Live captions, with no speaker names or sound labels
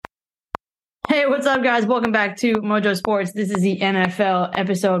Hey, what's up, guys? Welcome back to Mojo Sports. This is the NFL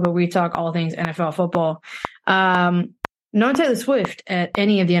episode where we talk all things NFL football. No Taylor Swift at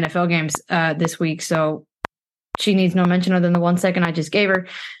any of the NFL games this week, so she needs no mention other than the 1 second I just gave her.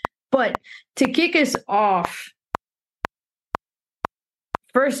 But to kick us off,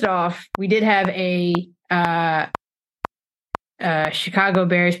 first off, we did have a Chicago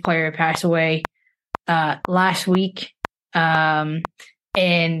Bears player pass away last week, and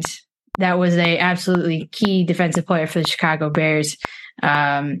that was a absolutely key defensive player for the Chicago Bears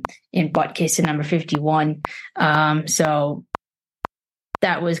in butt kissing number 51. So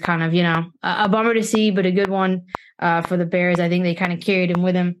that was kind of, a bummer to see, but a good one for the Bears. I think they kind of carried him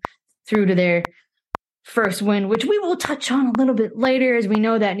with them through to their first win, which we will touch on a little bit later, as we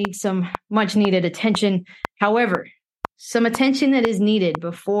know that needs some much needed attention. However, some attention that is needed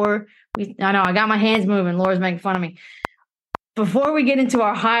before I know I got my hands moving. Laura's making fun of me. Before we get into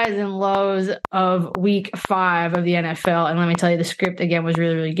our highs and lows of week 5 of the NFL, and let me tell you, the script again was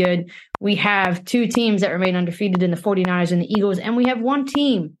really, really good. We have 2 teams that remain undefeated in the 49ers and the Eagles, and we have 1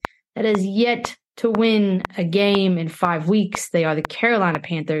 team that has yet to win a game in 5 weeks. They are the Carolina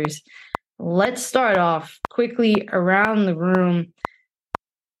Panthers. Let's start off quickly around the room.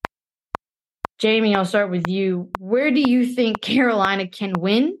 Jamie, I'll start with you. Where do you think Carolina can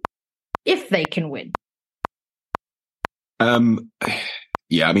win, if they can win?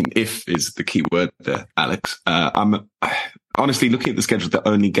 Yeah, I mean, if is the key word there, Alex. I'm honestly looking at the schedule. The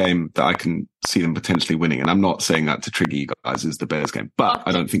only game that I can see them potentially winning, and I'm not saying that to trigger you guys, is the Bears game, but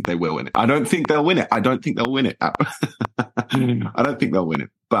I don't think they will win it. I don't think they'll win it. I don't think they'll win it.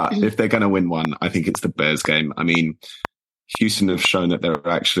 But if they're going to win one, I think it's the Bears game. I mean, Houston have shown that they're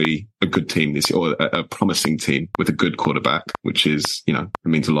actually a good team this year, or a promising team with a good quarterback, which is, it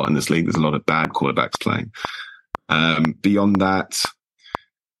means a lot in this league. There's a lot of bad quarterbacks playing. Beyond that,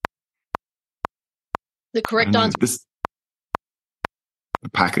 the correct answer. The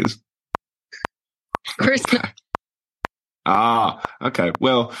Packers. Chris. Okay.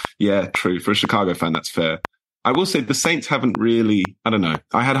 Well, yeah, true. For a Chicago fan, that's fair. I will say the Saints haven't really, I don't know.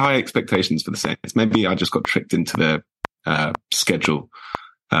 I had high expectations for the Saints. Maybe I just got tricked into their schedule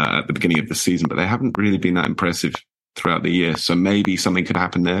at the beginning of the season, but they haven't really been that impressive throughout the year. So maybe something could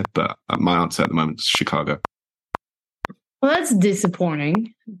happen there, but my answer at the moment is Chicago. Well, that's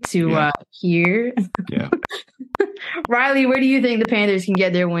disappointing to hear. Yeah. Riley, where do you think the Panthers can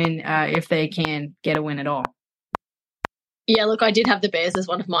get their win, if they can get a win at all? Yeah, look, I did have the Bears as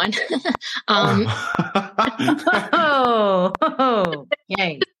one of mine.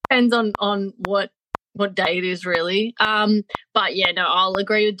 Yay. Depends on what day it is, really. But yeah, no, I'll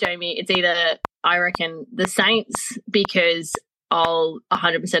agree with Jamie. It's either, I reckon, the Saints, because I'll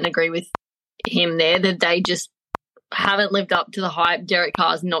 100% agree with him there, that they just haven't lived up to the hype. Derek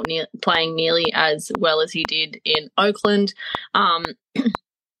Carr's not playing nearly as well as he did in Oakland.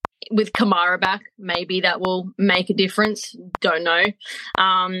 With Kamara back, maybe that will make a difference. Don't know.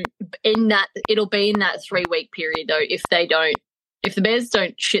 In that, it'll be in that 3-week period though. If the Bears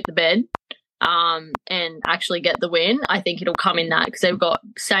don't shit the bed, and actually get the win, I think it'll come in that, because they've got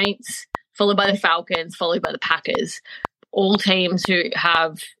Saints followed by the Falcons, followed by the Packers, all teams who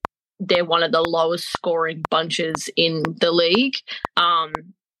they're one of the lowest scoring bunches in the league. And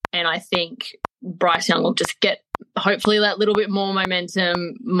I think Bryce Young will just get, hopefully, that little bit more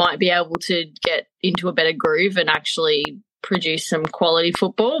momentum, might be able to get into a better groove and actually produce some quality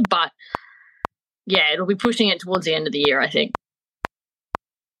football. But yeah, it'll be pushing it towards the end of the year, I think.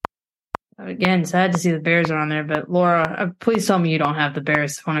 Again, sad to see the Bears are on there, but Laura, please tell me you don't have the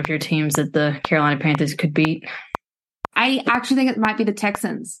Bears, one of your teams that the Carolina Panthers could beat. I actually think it might be the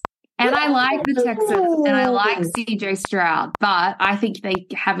Texans. And I like the Texans, and I like CJ Stroud, but I think they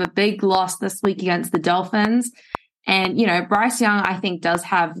have a big loss this week against the Dolphins. And, Bryce Young, I think, does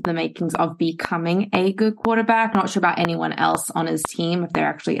have the makings of becoming a good quarterback. Not sure about anyone else on his team, if they're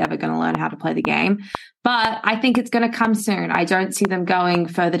actually ever going to learn how to play the game. But I think it's going to come soon. I don't see them going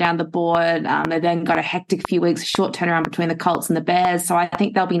further down the board. They then got a hectic few weeks, short turnaround between the Colts and the Bears. So I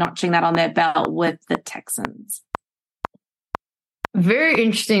think they'll be notching that on their belt with the Texans. Very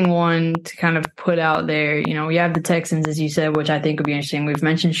interesting one to kind of put out there. We have the Texans, as you said, which I think would be interesting. We've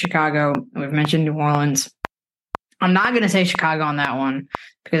mentioned Chicago. We've mentioned New Orleans. I'm not going to say Chicago on that one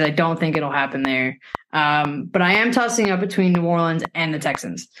because I don't think it'll happen there. But I am tossing up between New Orleans and the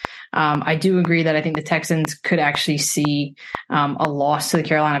Texans. I do agree that I think the Texans could actually see a loss to the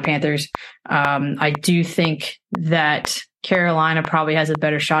Carolina Panthers. I do think that Carolina probably has a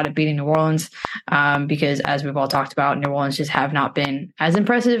better shot at beating New Orleans because, as we've all talked about, New Orleans just have not been as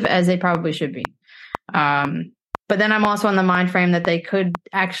impressive as they probably should be. But then I'm also on the mind frame that they could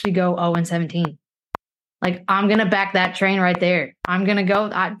actually go 0-17. Like, I'm going to back that train right there. I'm going to go.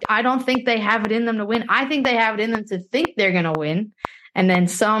 I don't think they have it in them to win. I think they have it in them to think they're going to win. And then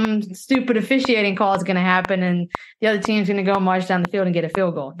some stupid officiating call is going to happen and the other team's going to go march down the field and get a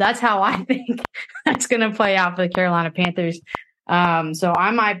field goal. That's how I think that's going to play out for the Carolina Panthers. So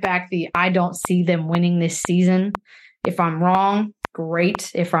I might back I don't see them winning this season. If I'm wrong,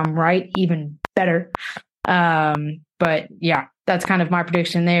 great. If I'm right, even better. But yeah, that's kind of my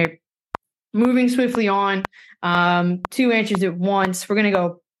prediction there. Moving swiftly on, two answers at once. We're going to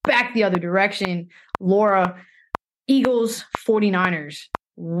go back the other direction. Laura, Eagles, 49ers.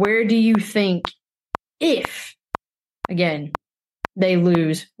 Where do you think, if, again, they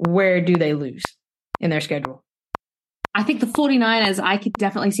lose, where do they lose in their schedule? I think the 49ers, I could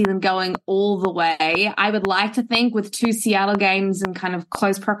definitely see them going all the way. I would like to think with two Seattle games in kind of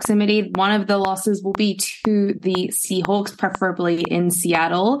close proximity, one of the losses will be to the Seahawks, preferably in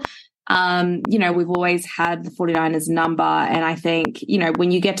Seattle. We've always had the 49ers number. And I think,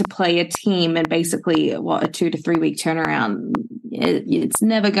 when you get to play a team and basically a 2 to 3 week turnaround, it's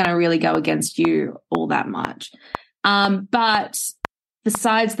never going to really go against you all that much. But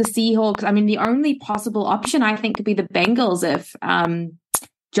besides the Seahawks, I mean, the only possible option I think could be the Bengals if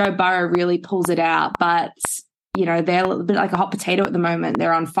Joe Burrow really pulls it out. But, they're a little bit like a hot potato at the moment.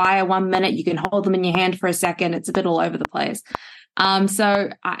 They're on fire 1 minute. You can hold them in your hand for a second. It's a bit all over the place. I'm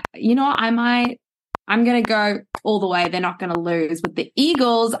going to go all the way. They're not going to lose. With the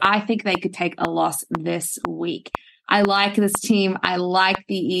Eagles, I think they could take a loss this week. I like this team. I like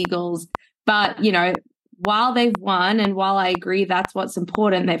the Eagles. But, while they've won and while I agree that's what's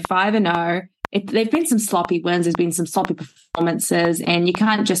important, they're 5-0. They've been some sloppy wins. There's been some sloppy performances, and you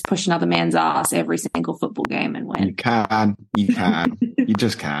can't just push another man's ass every single football game and win. You can. You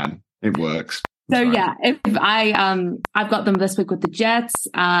just can. It works. So yeah, if I've got them this week with the Jets,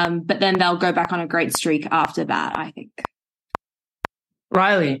 but then they'll go back on a great streak after that, I think.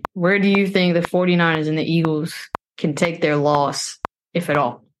 Riley, where do you think the 49ers and the Eagles can take their loss, if at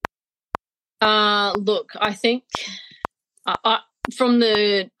all? Look, I think from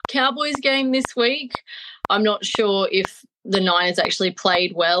the Cowboys game this week, I'm not sure if the Niners actually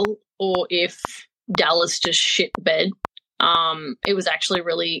played well or if Dallas just shit the bed. It was actually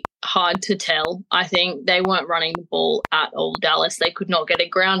really hard to tell. I think they weren't running the ball at all, Dallas. They could not get a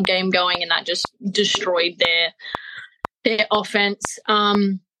ground game going, and that just destroyed their offense.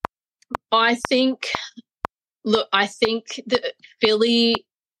 I think that Philly,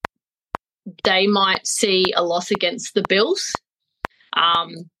 they might see a loss against the Bills.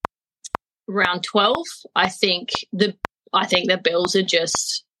 Round 12. I think the Bills are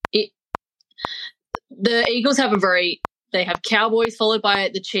just it. The Eagles have they have Cowboys followed by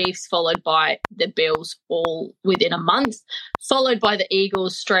the Chiefs, followed by the Bills, all within a month, followed by the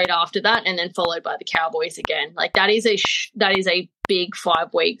Eagles straight after that, and then followed by the Cowboys again. Like that is a big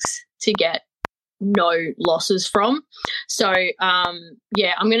 5 weeks to get no losses from. So I'm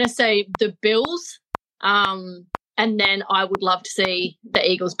going to say the Bills, and then I would love to see the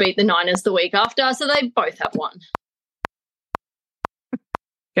Eagles beat the Niners the week after, so they both have one.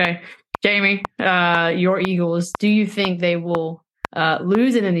 Okay. Jamie, your Eagles, do you think they will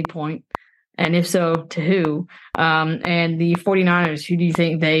lose at any point? And if so, to who? And the 49ers, who do you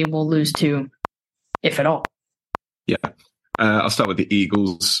think they will lose to, if at all? Yeah. I'll start with the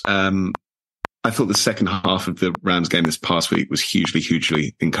Eagles. I thought the second half of the Rams game this past week was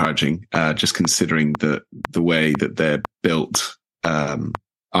hugely encouraging, just considering the way that they're built,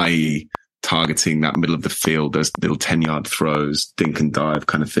 i.e., targeting that middle of the field, those little 10-yard throws, dink and dive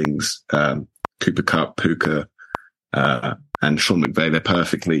kind of things. Cooper Kupp, Puka, and Sean McVay, they're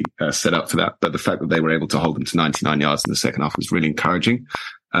perfectly set up for that. But the fact that they were able to hold them to 99 yards in the second half was really encouraging.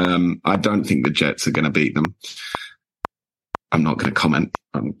 I don't think the Jets are going to beat them. I'm not going to comment.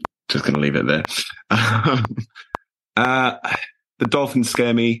 I'm just going to leave it there. The Dolphins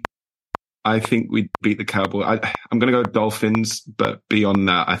scare me. I think we'd beat the Cowboys. I'm going to go Dolphins, but beyond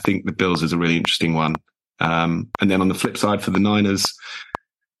that, I think the Bills is a really interesting one. And then on the flip side for the Niners,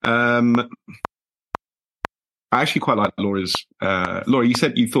 I actually quite like Laura's. Laura, you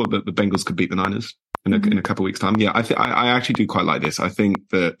said you thought that the Bengals could beat the Niners in a couple of weeks' time. Yeah, I actually do quite like this. I think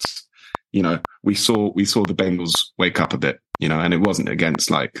that, we saw the Bengals wake up a bit, and it wasn't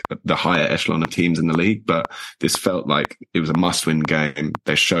against like the higher echelon of teams in the league, but this felt like it was a must-win game.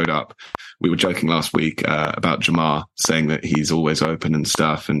 They showed up. We were joking last week about Jamar saying that he's always open and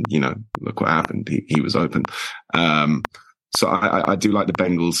stuff, and look what happened. He was open. So I do like the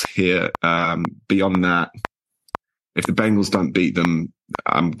Bengals here. Beyond that, if the Bengals don't beat them,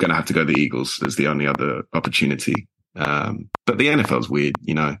 I'm going to have to go the Eagles as the only other opportunity. But the NFL's weird,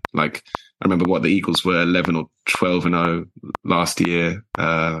 like I remember the Eagles were 11 or 12-0 last year.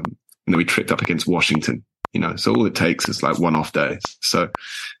 And then we tripped up against Washington, so all it takes is like one off day. So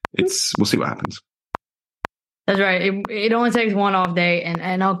we'll see what happens. That's right. It only takes one off day,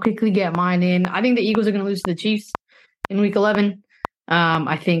 and I'll quickly get mine in. I think the Eagles are going to lose to the Chiefs in week 11.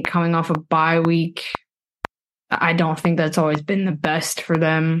 I think coming off a bye week, I don't think that's always been the best for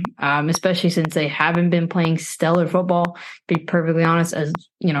them, especially since they haven't been playing stellar football, to be perfectly honest, as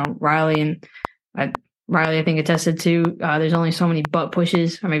Riley, I think, attested to. There's only so many butt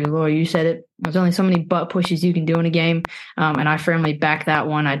pushes, or maybe Laura, you said it. There's only so many butt pushes you can do in a game, and I firmly back that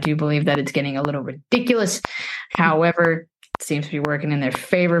one. I do believe that it's getting a little ridiculous. However, it seems to be working in their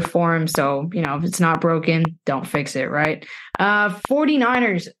favor for them. So, if it's not broken, don't fix it, right?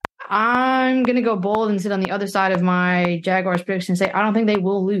 49ers, I'm going to go bold and sit on the other side of my Jaguars prediction and say I don't think they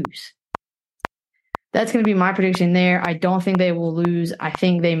will lose. That's going to be my prediction there. I don't think they will lose. I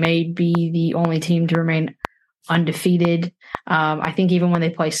think they may be the only team to remain undefeated. I think even when they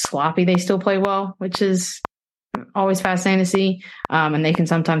play sloppy, they still play well, which is always fascinating to see. And they can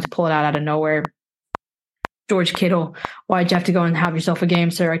sometimes pull it out of nowhere. George Kittle, why'd you have to go and have yourself a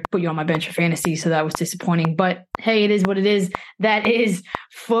game, sir? I put you on my bench for fantasy, so that was disappointing. But hey, it is what it is. That is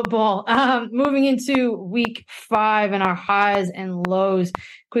football. Moving into week 5 and our highs and lows,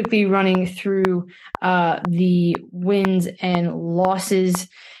 quickly running through the wins and losses.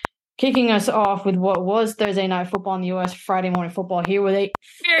 Kicking us off with what was Thursday night football in the U.S., Friday morning football here with a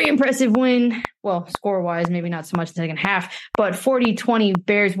very impressive win. Well, score-wise, maybe not so much in the second half, but 40-20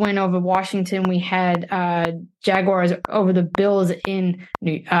 Bears win over Washington. We had Jaguars over the Bills in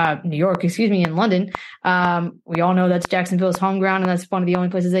New York, in London. We all know that's Jacksonville's home ground, and that's one of the only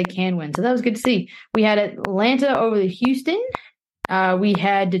places they can win. So that was good to see. We had Atlanta over the Houston. We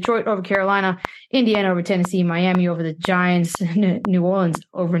had Detroit over Carolina, Indiana over Tennessee, Miami over the Giants, New Orleans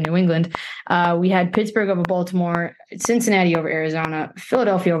over New England. We had Pittsburgh over Baltimore, Cincinnati over Arizona,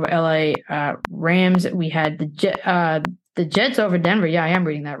 Philadelphia over LA, Rams. We had the Jets over Denver. Yeah, I am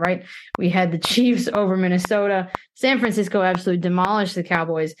reading that right. We had the Chiefs over Minnesota. San Francisco absolutely demolished the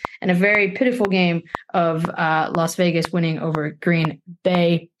Cowboys, and a very pitiful game of Las Vegas winning over Green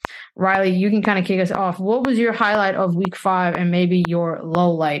Bay. Riley, you can kind of kick us off. What was your highlight of week 5 and maybe your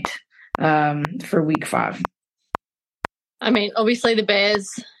low light for week 5? I mean, obviously the Bears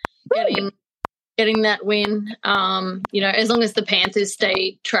getting that win. As long as the Panthers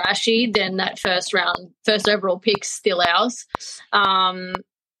stay trashy, then that first overall pick's still ours.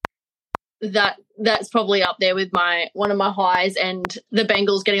 That's probably up there with one of my highs, and the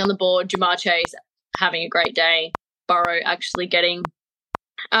Bengals getting on the board, Jamar Chase having a great day, Burrow actually getting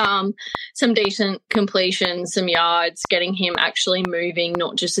some decent completions, some yards, getting him actually moving,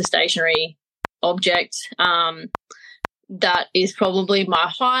 not just a stationary object. That is probably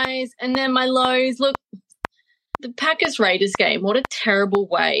my highs. And then my lows, look, the Packers-Raiders game, what a terrible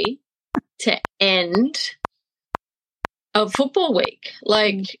way to end a football week.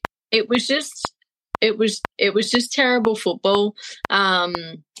 Like, it was just terrible football. That'll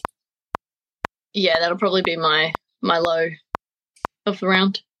probably be my low of the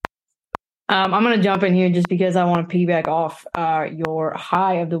round. I'm going to jump in here just because I want to piggyback off your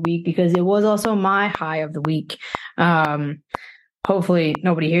high of the week, because it was also my high of the week. Hopefully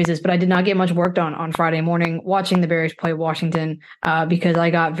nobody hears this, but I did not get much work done on Friday morning watching the Bears play Washington because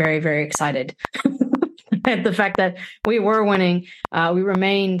I got very, very excited at the fact that we were winning. We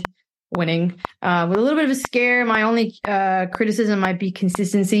remained winning with a little bit of a scare. My only criticism might be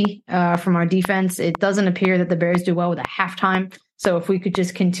consistency from our defense. It doesn't appear that the Bears do well with a halftime. So if we could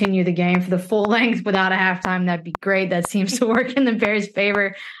just continue the game for the full length without a halftime, that'd be great. That seems to work in the Bears'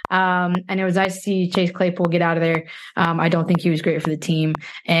 favor. And it was nice to see Chase Claypool get out of there. I don't think he was great for the team.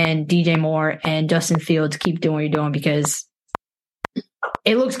 And DJ Moore and Justin Fields, keep doing what you're doing, because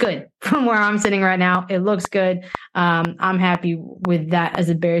it looks good from where I'm sitting right now. It looks good. I'm happy with that as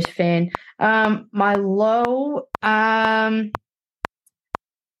a Bears fan. My low,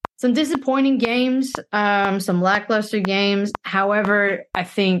 some disappointing games, some lackluster games. However, I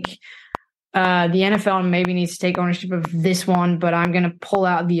think the NFL maybe needs to take ownership of this one, but I'm going to pull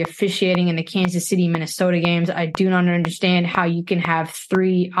out the officiating in the Kansas City, Minnesota games. I do not understand how you can have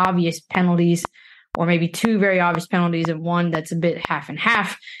 3 obvious penalties, or maybe 2 very obvious penalties, and one that's a bit half and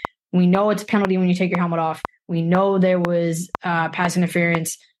half. We know it's a penalty when you take your helmet off. We know there was pass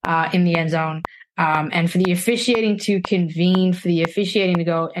interference in the end zone. And for the officiating to convene, for the officiating to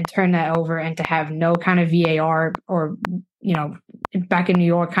go and turn that over, and to have no kind of VAR or, back in New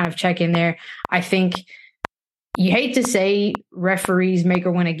York kind of check in there, I think you hate to say referees make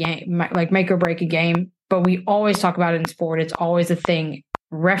or win a game, like make or break a game, but we always talk about it in sport. It's always a thing.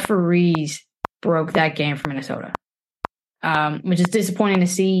 Referees broke that game for Minnesota, which is disappointing to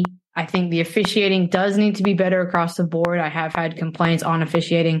see. I think the officiating does need to be better across the board. I have had complaints on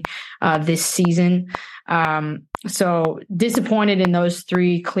officiating this season. So disappointed in those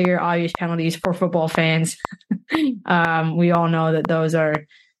 3 clear, obvious penalties for football fans. We all know that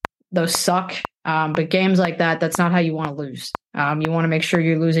those suck. But games like that, that's not how you want to lose. You want to make sure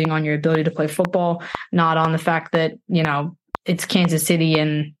you're losing on your ability to play football, not on the fact that, it's Kansas City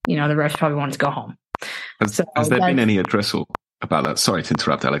and, the refs probably want to go home. Has there been any addressal about that? Sorry to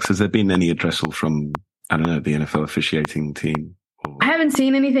interrupt, Alex. Has there been any addressal from, I don't know, the NFL officiating team? I haven't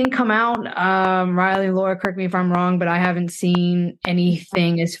seen anything come out. Riley, Laura, correct me if I'm wrong, but I haven't seen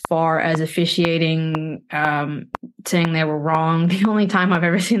anything as far as officiating saying they were wrong. The only time I've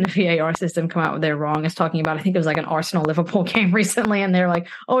ever seen the VAR system come out with they're wrong is talking about, I think it was like an Arsenal-Liverpool game recently, and they're like,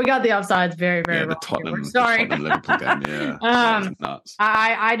 oh, we got the offsides very, very wrong. Sorry. The Liverpool game, yeah. Nuts.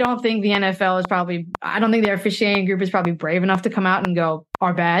 I don't think the NFL is probably, I don't think their officiating group is probably brave enough to come out and go,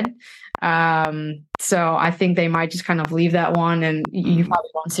 our bad. So I think they might just kind of leave that one, and you probably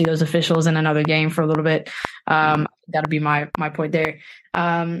won't see those officials in another game for a little bit. That'll be my point there.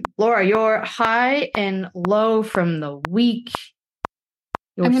 Laura, your high and low from the week.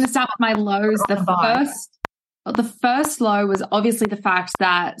 I'm going to start with my lows. The first low was obviously the fact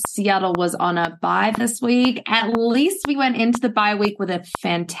that Seattle was on a bye this week. At least we went into the bye week with a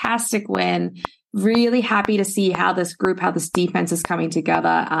fantastic win. Really happy to see how this defense is coming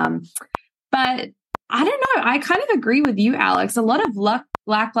together. But I don't know. I kind of agree with you, Alex. A lot of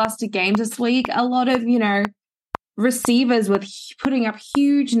lackluster games this week. A lot of, receivers with putting up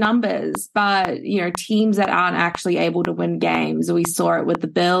huge numbers, but, teams that aren't actually able to win games. We saw it with the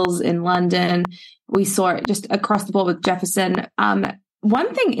Bills in London. We saw it just across the board with Jefferson.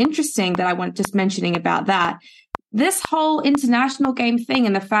 One thing interesting that I want just mentioning about that, this whole international game thing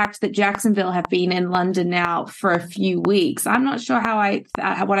and the fact that Jacksonville have been in London now for a few weeks. I'm not sure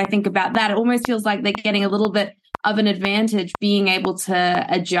what I think about that. It almost feels like they're getting a little bit of an advantage being able to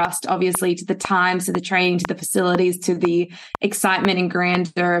adjust, obviously, to the times, to the training, to the facilities, to the excitement and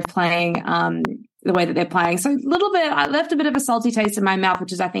grandeur of playing the way that they're playing. So I left a bit of a salty taste in my mouth,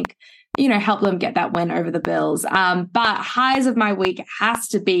 which is, I think, help them get that win over the Bills. But highs of my week has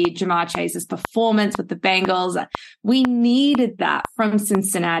to be Ja'Marr Chase's performance with the Bengals. We needed that from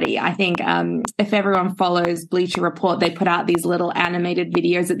Cincinnati. I think if everyone follows Bleacher Report, they put out these little animated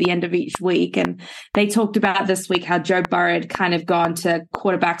videos at the end of each week. And they talked about this week how Joe Burrow had kind of gone to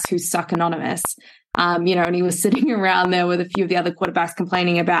quarterbacks who suck anonymous. And he was sitting around there with a few of the other quarterbacks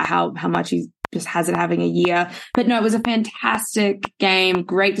complaining about how much he's just hasn't having a year. But no, it was a fantastic game.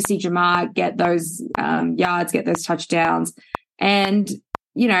 Great to see Ja'Marr get those yards, get those touchdowns. And,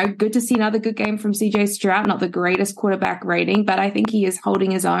 good to see another good game from CJ Stroud. Not the greatest quarterback rating, but I think he is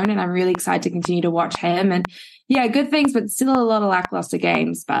holding his own, and I'm really excited to continue to watch him. And yeah, good things, but still a lot of lackluster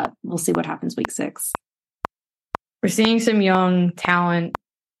games, but we'll see what happens week 6. We're seeing some young talent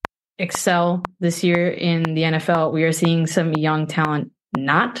excel this year in the NFL. We are seeing some young talent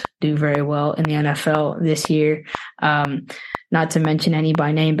not do very well in the NFL this year. Not to mention any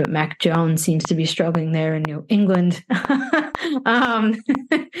by name, but Mac Jones seems to be struggling there in New England.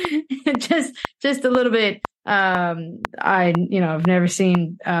 Just a little bit. I've never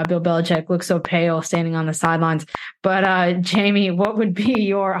seen Bill Belichick look so pale standing on the sidelines. But Jamie, what would be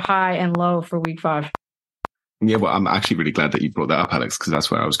your high and low for week 5? Yeah, well, I'm actually really glad that you brought that up, Alex, because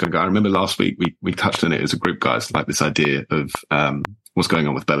that's where I was going to go. I remember last week we touched on it as a group, guys, like this idea of what's going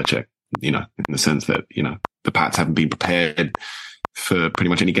on with Belichick, in the sense that, the Pats haven't been prepared for pretty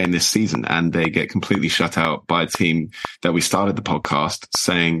much any game this season, and they get completely shut out by a team that we started the podcast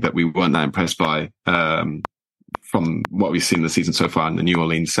saying that we weren't that impressed by from what we've seen in the season so far in the New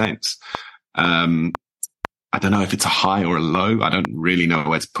Orleans Saints. I don't know if it's a high or a low. I don't really know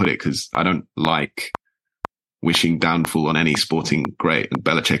where to put it because I don't like wishing downfall on any sporting great, and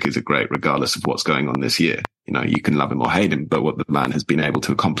Belichick is a great regardless of what's going on this year. You can love him or hate him, but what the man has been able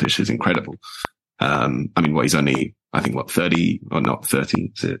to accomplish is incredible. He's only, 30 or not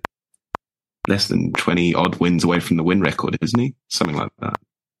 30, is it less than 20 odd wins away from the win record, isn't he? Something like that.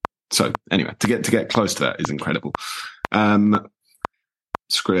 So anyway, to get close to that is incredible.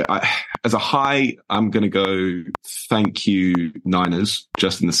 Screw it. As a high, I'm going to go thank you, Niners,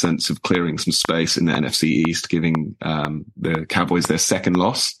 just in the sense of clearing some space in the NFC East, giving the Cowboys their second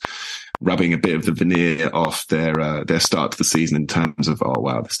loss, rubbing a bit of the veneer off their start to the season in terms of, oh,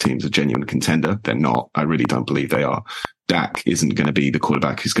 wow, this team's a genuine contender. They're not. I really don't believe they are. Dak isn't going to be the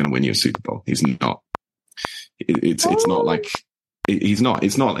quarterback who's going to win you a Super Bowl. He's not. It's not like he's not.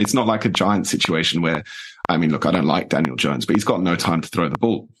 It's not like a Giant situation where, I mean, look, I don't like Daniel Jones, but he's got no time to throw the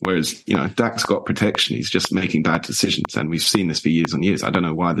ball. Whereas, Dak's got protection. He's just making bad decisions. And we've seen this for years and years. I don't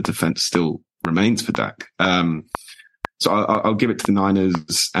know why the defense still remains for Dak. So I'll give it to the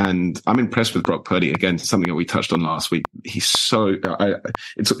Niners, and I'm impressed with Brock Purdy. Again, something that we touched on last week. He's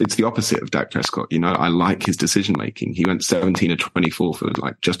it's the opposite of Dak Prescott. I like his decision making. He went 17 of 24 for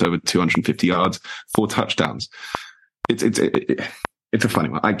like just over 250 yards, 4 touchdowns. It's a funny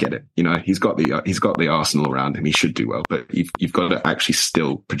one. I get it. He's got the arsenal around him. He should do well, but you've got to actually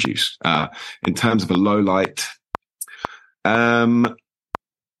still produce. In terms of a low light,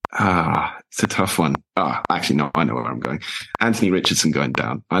 it's a tough one. Actually, no, I know where I'm going. Anthony Richardson going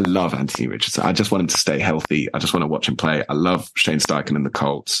down. I love Anthony Richardson. I just want him to stay healthy. I just want to watch him play. I love Shane Steichen and the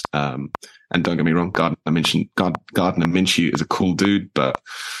Colts. And don't get me wrong, Gardner Minshew is a cool dude, but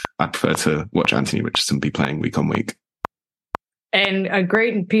I prefer to watch Anthony Richardson be playing week on week. And a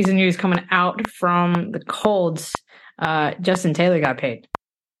great piece of news coming out from the Colts. Justin Taylor got paid.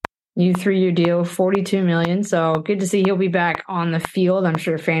 New 3-year deal, $42 million. So good to see he'll be back on the field. I'm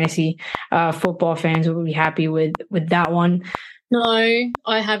sure fantasy football fans will be happy with that one. No,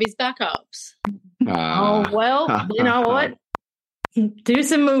 I have his backups. Oh, well, you know what? Do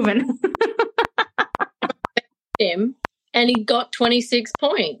some moving. Him, and he got 26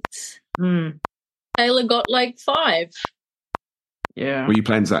 points. Taylor got like 5. Yeah. Were you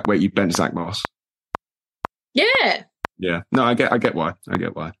playing Zach? Wait, you benched Zach Moss? Yeah. Yeah. No, I get why.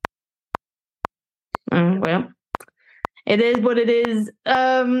 Well, it is what it is.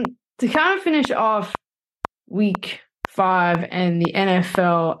 To kind of finish off week 5 and the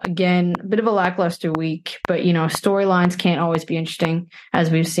NFL, again, a bit of a lackluster week, but storylines can't always be interesting, as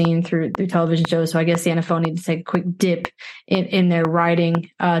we've seen through television shows. So I guess the NFL needs to take a quick dip in their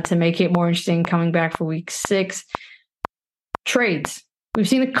writing to make it more interesting coming back for week 6. Trades. We've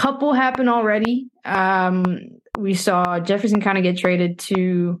seen a couple happen already. We saw Jefferson kind of get traded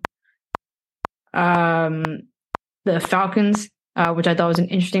to the Falcons, which I thought was an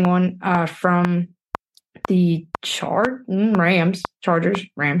interesting one, from the Rams.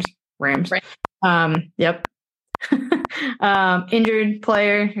 Yep. Injured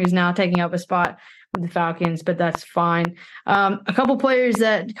player who's now taking up a spot with the Falcons, but that's fine. A couple players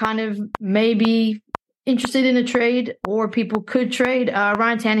that kind of may be interested in a trade, or people could trade.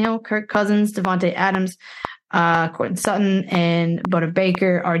 Ryan Tannehill, Kirk Cousins, Devontae Adams, Courtland Sutton, and Butter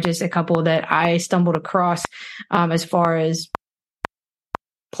Baker are just a couple that I stumbled across as far as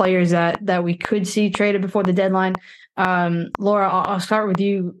players that we could see traded before the deadline. Laura, I'll start with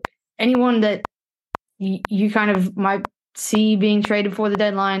you. Anyone that you kind of might see being traded before the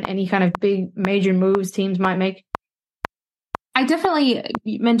deadline? Any kind of big major moves teams might make? I definitely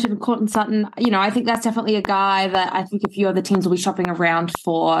mentioned Courtland Sutton. I think that's definitely a guy that I think a few other teams will be shopping around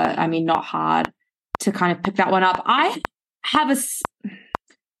for. I mean, not hard to kind of pick that one up. I have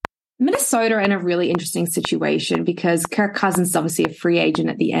Minnesota in a really interesting situation because Kirk Cousins is obviously a free agent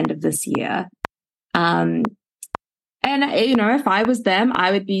at the end of this year. And, if I was them,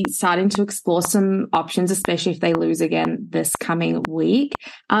 I would be starting to explore some options, especially if they lose again this coming week.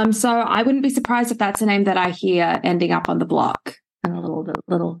 So I wouldn't be surprised if that's a name that I hear ending up on the block in a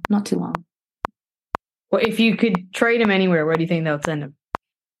little, not too long. Well, if you could trade him anywhere, where do you think they'll send him?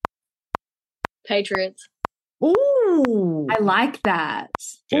 Patriots. Ooh. I like that.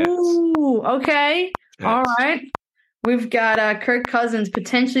 Yes. Ooh, okay. Yes. All right. We've got Kirk Cousins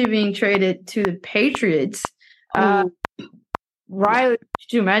potentially being traded to the Patriots. Riley,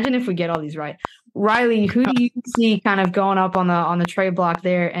 could you imagine if we get all these right? Riley, who do you see kind of going up on the trade block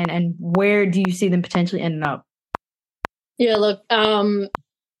there, and where do you see them potentially ending up? Yeah, look,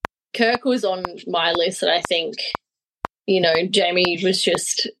 Kirk was on my list, and I think, Jamie was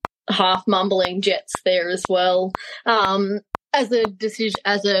just half mumbling Jets there as well. As a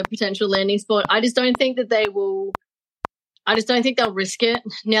potential landing spot, I just don't think that they will. I just don't think they'll risk it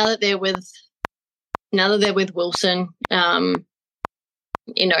now that they're with Wilson. They're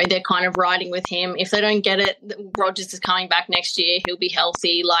kind of riding with him. If they don't get it, Rodgers is coming back next year. He'll be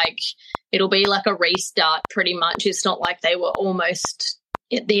healthy. Like, it'll be like a restart pretty much. It's not like they were almost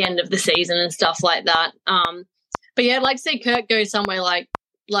at the end of the season and stuff like that. But yeah, I'd like to see Kirk go somewhere like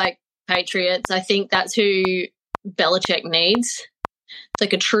Patriots. I think that's who Belichick needs. It's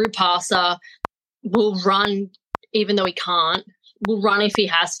like a true passer. Will run even though he can't. Will run if he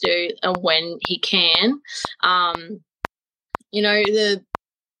has to and when he can. The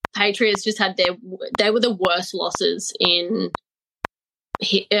Patriots just had they were the worst losses in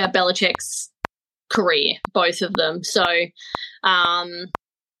Belichick's career, both of them. So,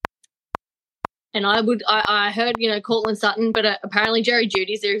 And I heard, Cortland Sutton, but apparently Jerry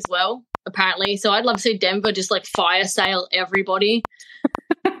Judy's there as well, apparently. So I'd love to see Denver just like fire sale everybody.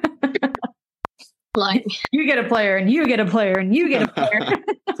 Like, you get a player and you get a player and you get a player.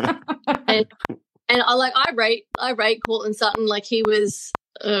 and I rate Cortland Sutton. Like, he was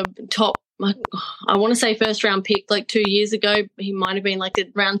top, I want to say first round pick like 2 years ago. He might have been like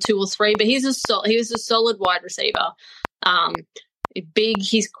round 2 or 3, but he was a solid wide receiver. Big,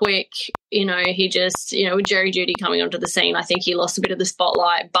 he's quick. He just, with Jerry Jeudy coming onto the scene, I think he lost a bit of the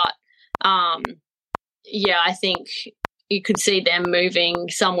spotlight. But I think you could see them moving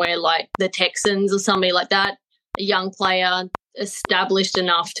somewhere like the Texans or somebody like that. A young player, established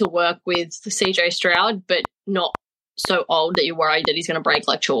enough to work with CJ Stroud, but not so old that you're worried that he's going to break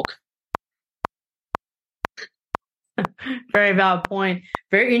like chalk. Very valid point.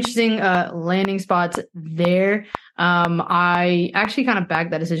 Very interesting landing spots there. I actually kind of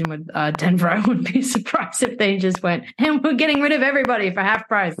backed that decision with Denver. I wouldn't be surprised if they just went, and we're getting rid of everybody for half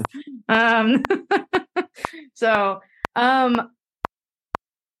price.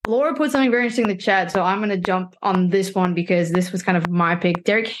 Laura put something very interesting in the chat, so I'm going to jump on this one because this was kind of my pick.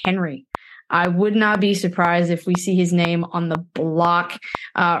 Derrick Henry. I would not be surprised if we see his name on the block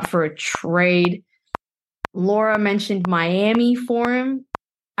for a trade. Laura mentioned Miami for him.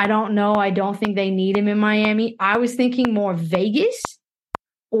 I don't know. I don't think they need him in Miami. I was thinking more Vegas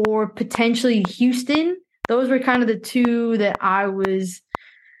or potentially Houston. Those were kind of the two that I was.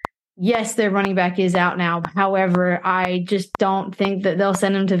 Yes, their running back is out now. However, I just don't think that they'll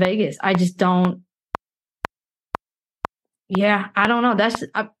send him to Vegas. I just don't. Yeah, I don't know.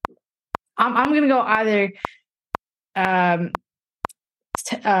 I'm going to go either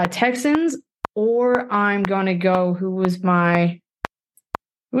Texans, or I'm going to go, who was my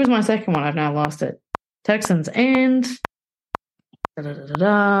second one? I've now lost it. Texans and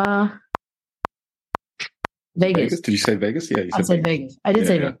Vegas. Did you say Vegas? Yeah, I said Vegas. I did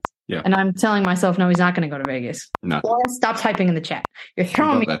say Vegas. Yeah. And I'm telling myself, no, he's not going to go to Vegas. No. Laura, stop typing in the chat. You're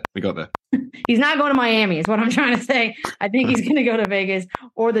throwing me. We got there. He's not going to Miami, is what I'm trying to say. I think he's going to go to Vegas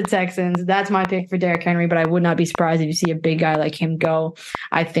or the Texans. That's my pick for Derrick Henry, but I would not be surprised if you see a big guy like him go.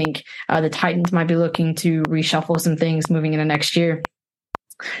 I think the Titans might be looking to reshuffle some things moving into next year.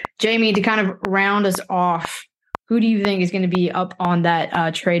 Jamie, to kind of round us off, who do you think is going to be up on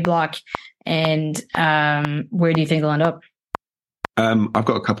that trade block, and where do you think they'll end up? I've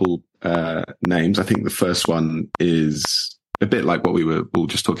got a couple names. I think the first one is a bit like what we were all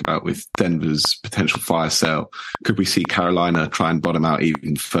just talking about with Denver's potential fire sale. Could we see Carolina try and bottom out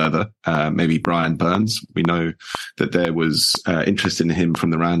even further? Maybe Brian Burns. We know that there was interest in him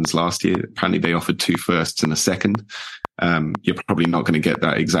from the Rams last year. Apparently they offered 2 firsts and a second. You're probably not going to get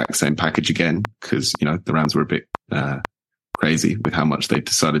that exact same package again because, the Rams were a bit crazy with how much they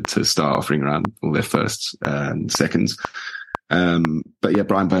decided to start offering around all their firsts and seconds. But yeah,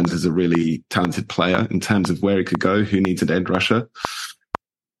 Brian Burns is a really talented player in terms of where he could go. Who needs an edge rusher?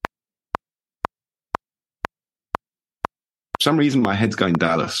 For some reason, my head's going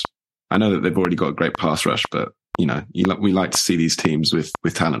Dallas. I know that they've already got a great pass rush, but we like to see these teams with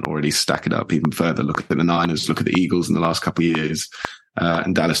talent already stack it up even further. Look at the Niners, look at the Eagles in the last couple of years.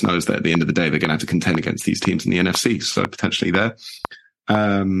 And Dallas knows that at the end of the day, they're going to have to contend against these teams in the NFC. So potentially there.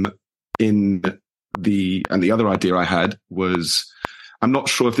 The other idea I had was, I'm not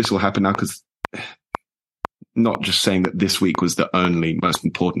sure if this will happen now because not just saying that this week was the only most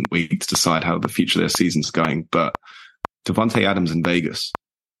important week to decide how the future of their season's going, but Devontae Adams in Vegas.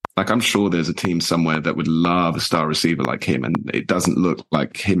 Like, I'm sure there's a team somewhere that would love a star receiver like him, and it doesn't look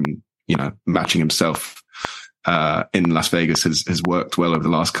like him, matching himself in Las Vegas has worked well over the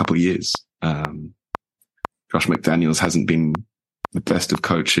last couple of years. Josh McDaniels hasn't been the best of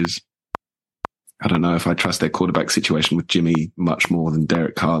coaches. I don't know if I trust their quarterback situation with Jimmy much more than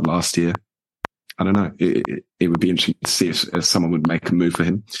Derek Carr last year. I don't know. It would be interesting to see if someone would make a move for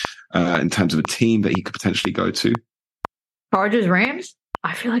him in terms of a team that he could potentially go to. Chargers, Rams?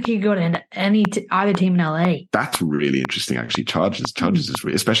 I feel like he could go to either team in LA. That's really interesting, actually. Chargers is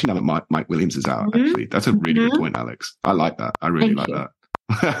really, especially now that Mike Williams is out, actually. That's a really good point, Alex. I like that. I really like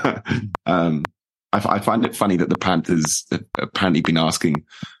that. I find it funny that the Panthers have apparently been asking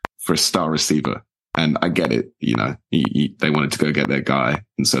for a star receiver. And I get it, they wanted to go get their guy.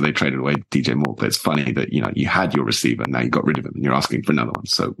 And so they traded away DJ Moore. But it's funny that, you had your receiver. Now you got rid of him and you're asking for another one.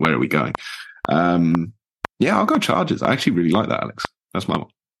 So where are we going? Yeah, I'll go Chargers. I actually really like that, Alex. That's my one.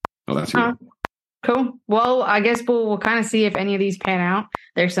 Oh, that's your one. Cool. Well, I guess we'll kind of see if any of these pan out.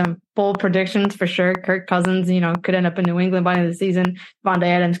 There's some bold predictions for sure. Kirk Cousins, could end up in New England by the end of the season. Devontae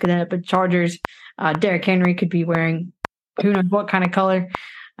Adams could end up in Chargers. Derrick Henry could be wearing who knows what kind of color.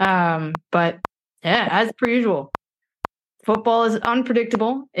 But Yeah, as per usual. Football is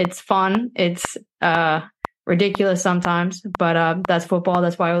unpredictable. It's fun. It's ridiculous sometimes, but that's football.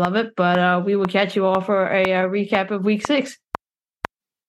 That's why we love it. But we will catch you all for a recap of week 6.